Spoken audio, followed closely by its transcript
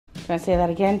want to say that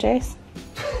again, Jace?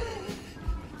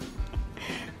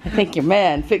 I think your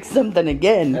man fixed something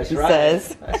again, That's he right.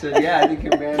 says. I said, yeah, I think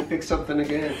your man fixed something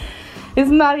again. It's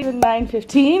not even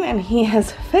 9:15 and he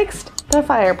has fixed the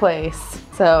fireplace.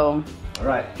 So, all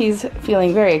right. He's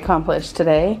feeling very accomplished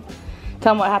today.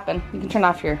 Tell him what happened. You can turn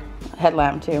off your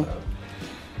headlamp too.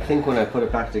 I think when I put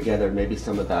it back together, maybe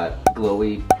some of that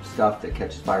glowy stuff that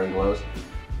catches fire and glows,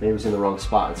 maybe it was in the wrong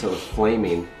spot, and so it was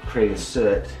flaming, creating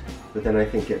soot. But then I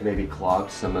think it maybe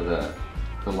clogged some of the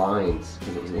lines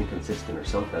because it was inconsistent or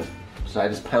something. So I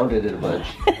just pounded it a bunch.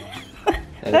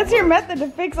 That's your method to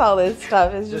fix all this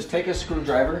stuff. Is just take a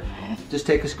screwdriver,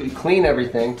 clean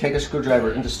everything, take a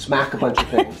screwdriver and just smack a bunch of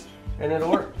things, and it'll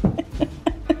work.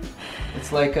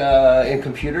 It's like in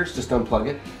computers, just unplug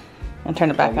it. And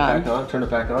turn it back on. Turn it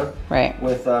back on. Right.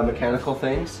 With mechanical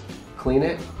things, clean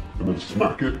it. And then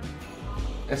smack it.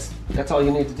 That's all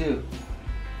you need to do.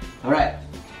 All right,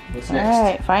 what's next? All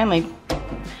right, finally.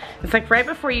 It's like right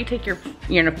before you take your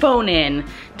phone in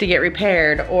to get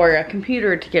repaired or a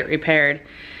computer to get repaired.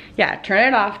 Yeah, turn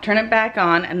it off, turn it back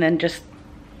on, and then just,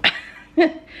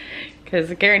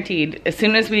 because guaranteed, as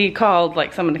soon as we called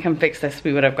like someone to come fix this,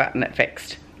 we would have gotten it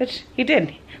fixed, which he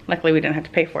did. Luckily, we didn't have to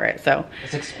pay for it, so.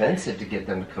 It's expensive to get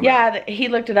them to come out. Yeah, he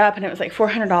looked it up and it was like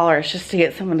 $400 just to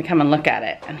get someone to come and look at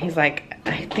it. And he's like,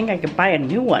 I think I could buy a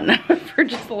new one for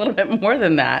just a little bit more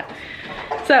than that.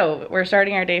 So we're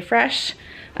starting our day fresh.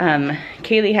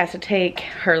 Kaylee has to take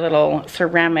her little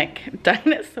ceramic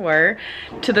dinosaur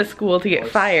to the school to get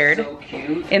fired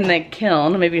in the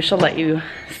kiln. Maybe she'll let you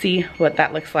see what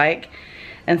that looks like.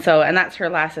 And that's her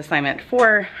last assignment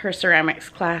for her ceramics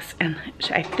class. And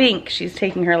I think she's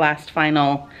taking her last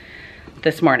final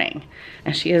this morning.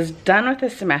 And she is done with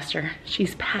this semester.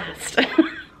 She's passed.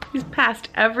 She's passed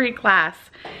every class,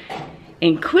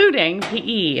 including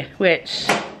PE, which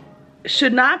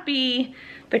should not be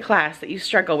the class that you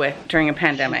struggle with during a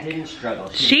pandemic. She didn't struggle.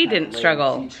 She didn't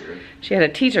struggle. She had a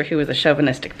teacher who was a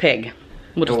chauvinistic pig.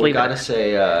 We'll just leave it. We gotta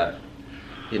say,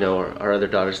 you know, our other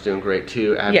daughter's doing great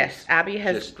too. Abby's, yes, Abby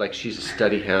has. Just like she's a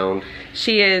study hound.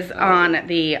 She is on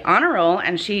the honor roll,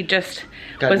 and she just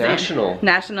got was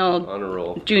national honor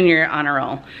roll, junior honor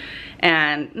roll,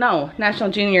 and no, national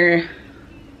junior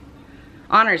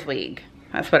honors league.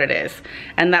 That's what it is.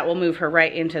 And that will move her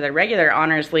right into the regular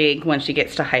honors league when she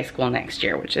gets to high school next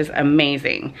year, which is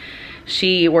amazing.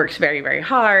 She works very, very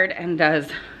hard and does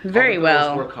very well.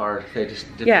 All the girls work hard. They just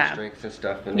different strengths and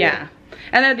stuff. And yeah.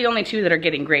 And they're the only two that are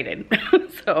getting graded.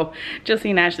 So Josie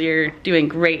and Ashley are doing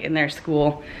great in their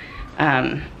school.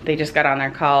 They just got on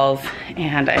their calls,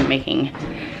 and I'm making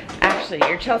Ashley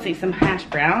or Chelsea some hash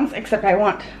browns, except I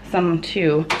want some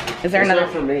too. Is there another?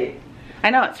 Not for me. I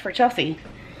know, it's for Chelsea.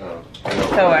 Oh.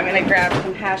 So I'm gonna grab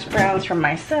some hash browns from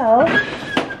myself,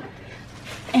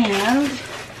 and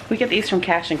we get these from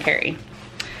Cash and Carry.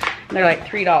 And they're like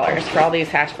 $3 for all these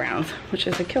hash browns, which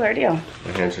is a killer deal.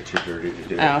 My hands are too dirty to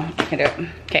do it. Oh, I can do it.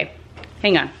 Okay,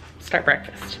 hang on, start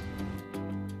breakfast.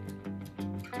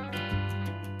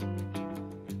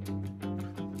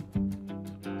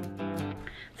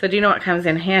 So do you know what comes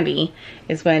in handy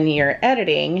is when you're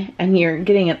editing and you're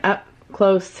getting an up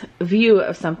close view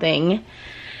of something,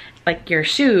 like your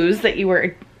shoes that you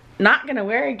were not gonna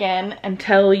wear again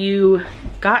until you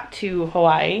got to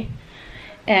Hawaii.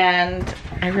 And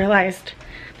I realized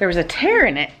there was a tear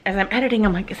in it. As I'm editing,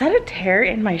 I'm like, is that a tear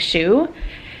in my shoe?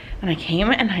 And I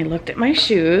came and I looked at my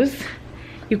shoes.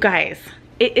 You guys,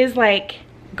 it is like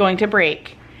going to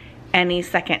break any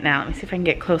second now. Let me see if I can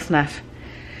get close enough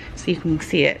so you can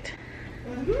see it.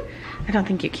 I don't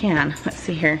think you can. Let's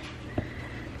see here.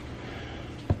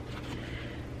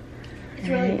 It's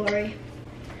really blurry.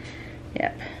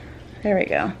 Yep, there we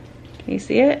go. Can you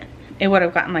see it? It would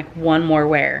have gotten like one more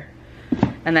wear.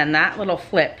 And then that little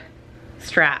flip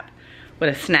strap would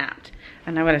have snapped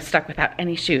and I would have stuck without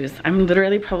any shoes. I'm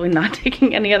literally probably not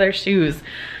taking any other shoes,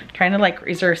 trying to like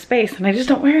reserve space, and I just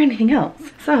don't wear anything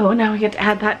else. So now we get to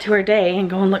add that to our day and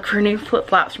go and look for new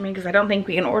flip-flops for me, because I don't think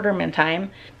we can order them in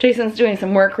time. Jason's doing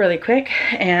some work really quick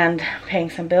and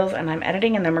paying some bills, and I'm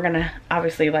editing, and then we're gonna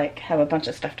obviously like have a bunch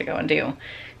of stuff to go and do,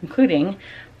 including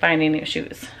finding new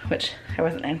shoes, which I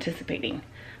wasn't anticipating,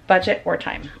 budget or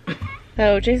time.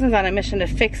 So Jason's on a mission to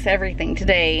fix everything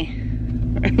today.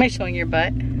 Am I showing your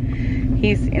butt?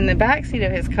 He's in the back seat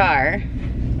of his car.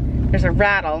 There's a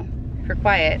rattle for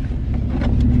quiet.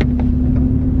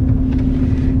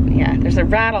 Yeah, there's a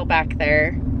rattle back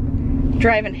there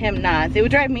driving him nuts. It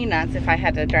would drive me nuts if I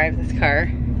had to drive this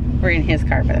car. We're in his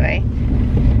car, by the way.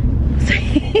 So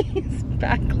he's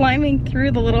back climbing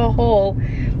through the little hole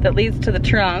that leads to the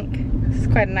trunk. This is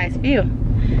quite a nice view.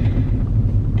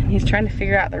 And he's trying to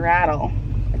figure out the rattle.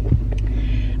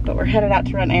 we're headed out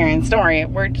to run errands. Don't worry,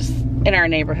 we're just in our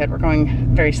neighborhood. We're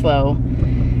going very slow,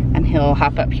 and he'll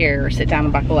hop up here or sit down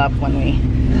and buckle up when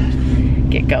we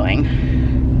get going.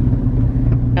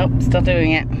 Nope, still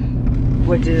doing it.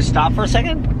 Wait, did it stop for a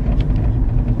second?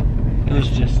 It was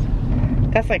just...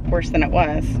 That's like worse than it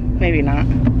was. Maybe not.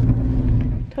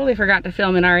 Totally forgot to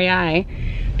film in REI,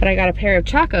 but I got a pair of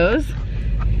Chacos.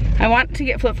 I want to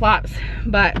get flip-flops,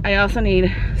 but I also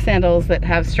need sandals that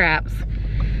have straps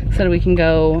so that we can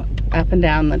go up and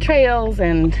down the trails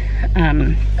and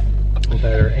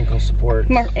better ankle support.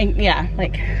 More, yeah,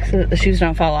 like so that the shoes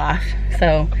don't fall off.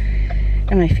 So,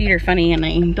 and my feet are funny and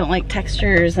I don't like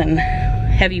textures and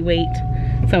heavy weight.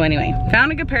 So anyway,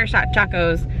 found a good pair of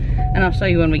Chacos, and I'll show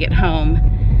you when we get home.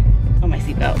 Oh, my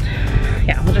seatbelt.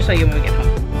 Yeah, we'll just show you when we get home.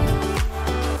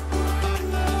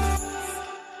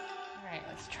 Alright,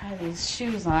 let's try these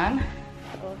shoes on.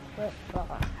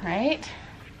 Right?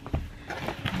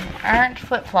 They aren't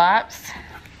flip-flops.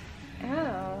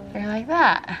 Oh. They're like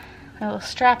that. Little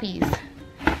strappies.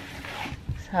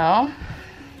 So,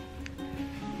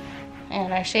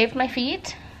 and I shaved my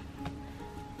feet,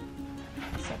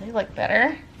 so they look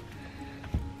better.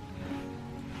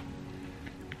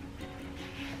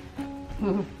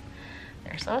 Ooh,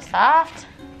 they're so soft.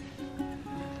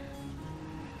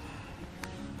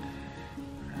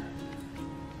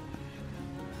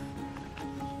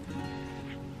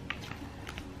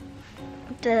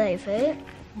 Did they fit?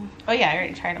 Oh yeah, I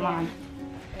already tried them on.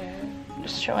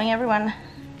 Just showing everyone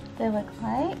what they look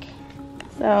like.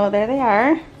 So there they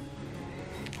are.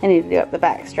 I need to do up the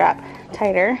back strap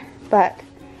tighter, but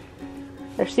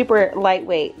they're super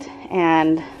lightweight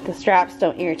and the straps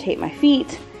don't irritate my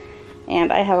feet.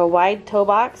 And I have a wide toe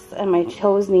box and my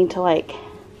toes need to like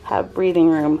have breathing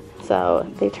room.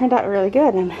 So they turned out really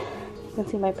good, and you can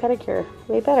see my pedicure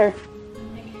way better.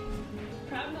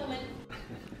 Proud moment.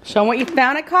 Show them what you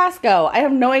found at Costco. I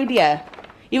have no idea.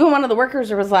 Even one of the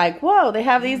workers was like, whoa, they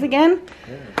have these again?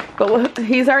 Yeah. But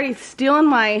he's already stealing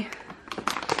my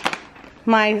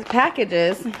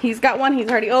packages. He's got one he's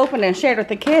already opened and shared with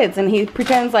the kids, and he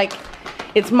pretends like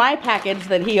it's my package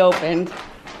that he opened.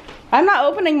 I'm not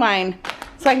opening mine,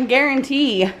 so I can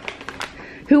guarantee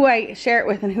who I share it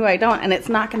with and who I don't, and it's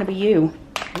not gonna be you.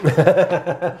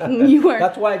 You are.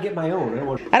 That's why I get my own.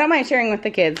 I don't mind sharing with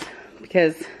the kids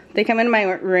because they come into my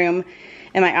room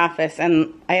in my office,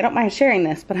 and I don't mind sharing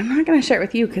this, but I'm not gonna share it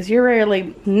with you because you're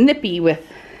really nippy with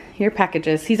your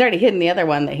packages. He's already hidden the other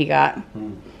one that he got,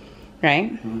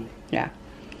 right? Yeah.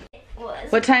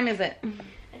 What time is it?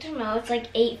 I don't know. It's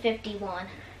like 8:51.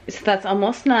 So that's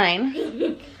almost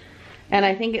 9, and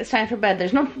I think it's time for bed.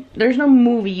 There's no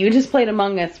movie. You just played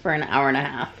Among Us for an hour and a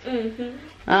half.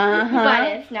 But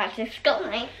it's not a school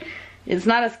night. It's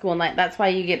not a school night. That's why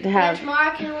you get to have.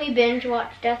 Tomorrow can we binge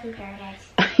watch Death in Paradise?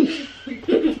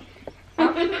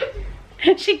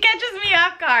 She catches me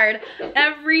off guard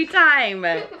every time.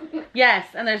 Yes,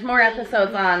 and there's more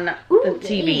episodes on the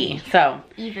TV, so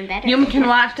even better. you can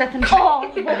watch Death in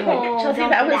Paradise. Chelsea,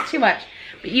 that was too much.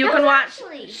 But you can watch.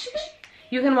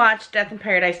 You can watch Death in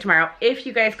Paradise tomorrow if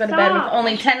you guys go to bed with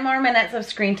only 10 more minutes of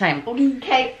screen time.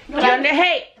 Okay.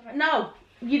 Hey, no,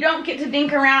 you don't get to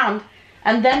dink around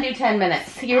and then do 10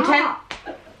 minutes. Your 10.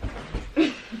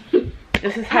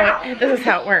 This is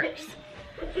how it works.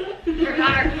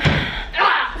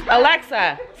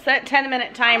 Alexa, set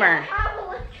 10-minute timer. I have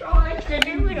electronics to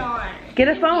do it on. Get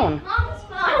a phone. Mom's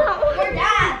phone. Or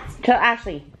Dad's. Tell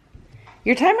Ashley.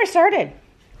 Your timer started.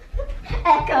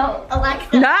 Echo,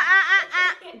 Alexa. No,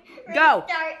 Go.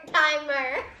 Restart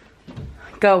timer.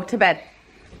 Go to bed.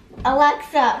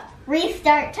 Alexa,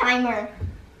 restart timer.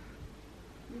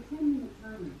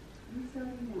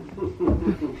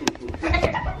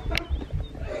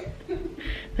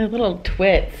 The little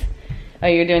twits. Oh,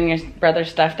 you're doing your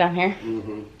brother's stuff down here?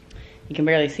 Mm-hmm. You can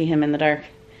barely see him in the dark.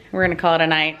 We're gonna call it a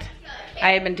night.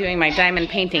 I have been doing my diamond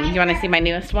painting. You wanna see my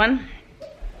newest one?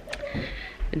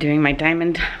 Been doing my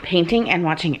diamond painting and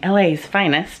watching LA's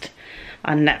Finest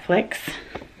on Netflix.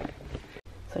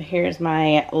 So here's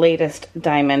my latest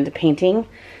diamond painting.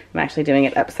 I'm actually doing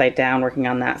it upside down, working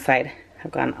on that side.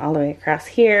 I've gone all the way across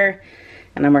here,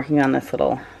 and I'm working on this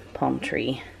little palm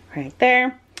tree right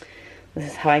there. This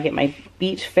is how I get my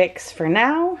beach fix for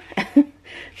now. So I'm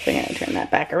gonna turn that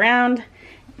back around.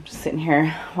 I'm just sitting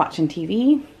here watching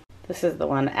TV. This is the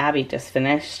one Abby just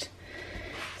finished.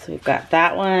 So we've got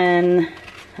that one,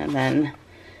 and then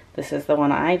this is the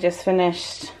one I just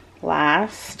finished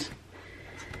last.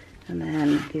 And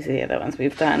then these are the other ones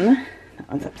we've done. That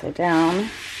one's upside down.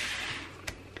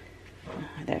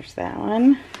 There's that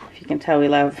one. If you can tell, we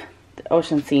love the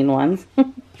ocean scene ones.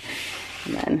 And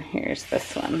then here's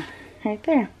this one right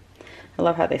there. I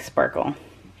love how they sparkle.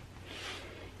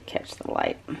 Catch the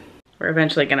light. We're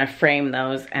eventually gonna frame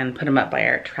those and put them up by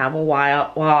our travel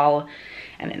wall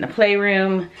and in the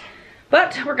playroom.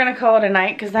 But we're gonna call it a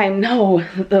night because I know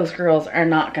that those girls are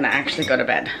not gonna actually go to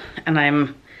bed.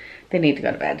 And they need to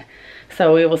go to bed.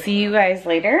 So we will see you guys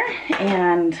later.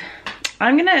 And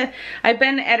I've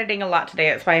been editing a lot today.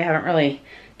 That's why I haven't really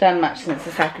done much since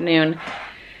this afternoon.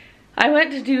 I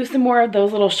went to do some more of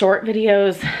those little short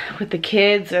videos with the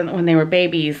kids and when they were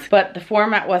babies, but the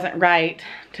format wasn't right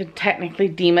to technically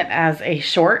deem it as a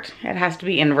short. It has to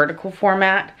be in vertical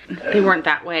format. They weren't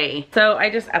that way. So I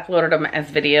just uploaded them as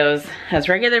videos, as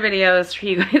regular videos for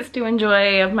you guys to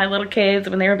enjoy of my little kids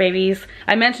when they were babies.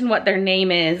 I mentioned what their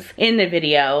name is in the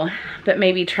video, but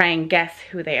maybe try and guess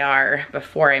who they are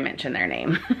before I mention their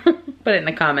name. Put it in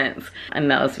the comments on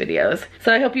those videos.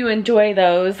 So I hope you enjoy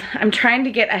those. I'm trying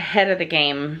to get ahead of the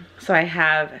game so I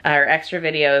have our extra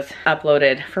videos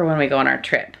uploaded for when we go on our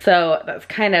trip. So that's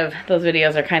kind of, those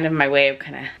videos are kind of my way of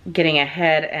kind of getting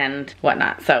ahead and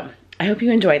whatnot. So I hope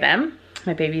you enjoy them.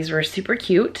 My babies were super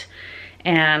cute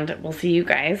and we'll see you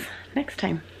guys next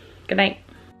time. Good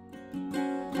night.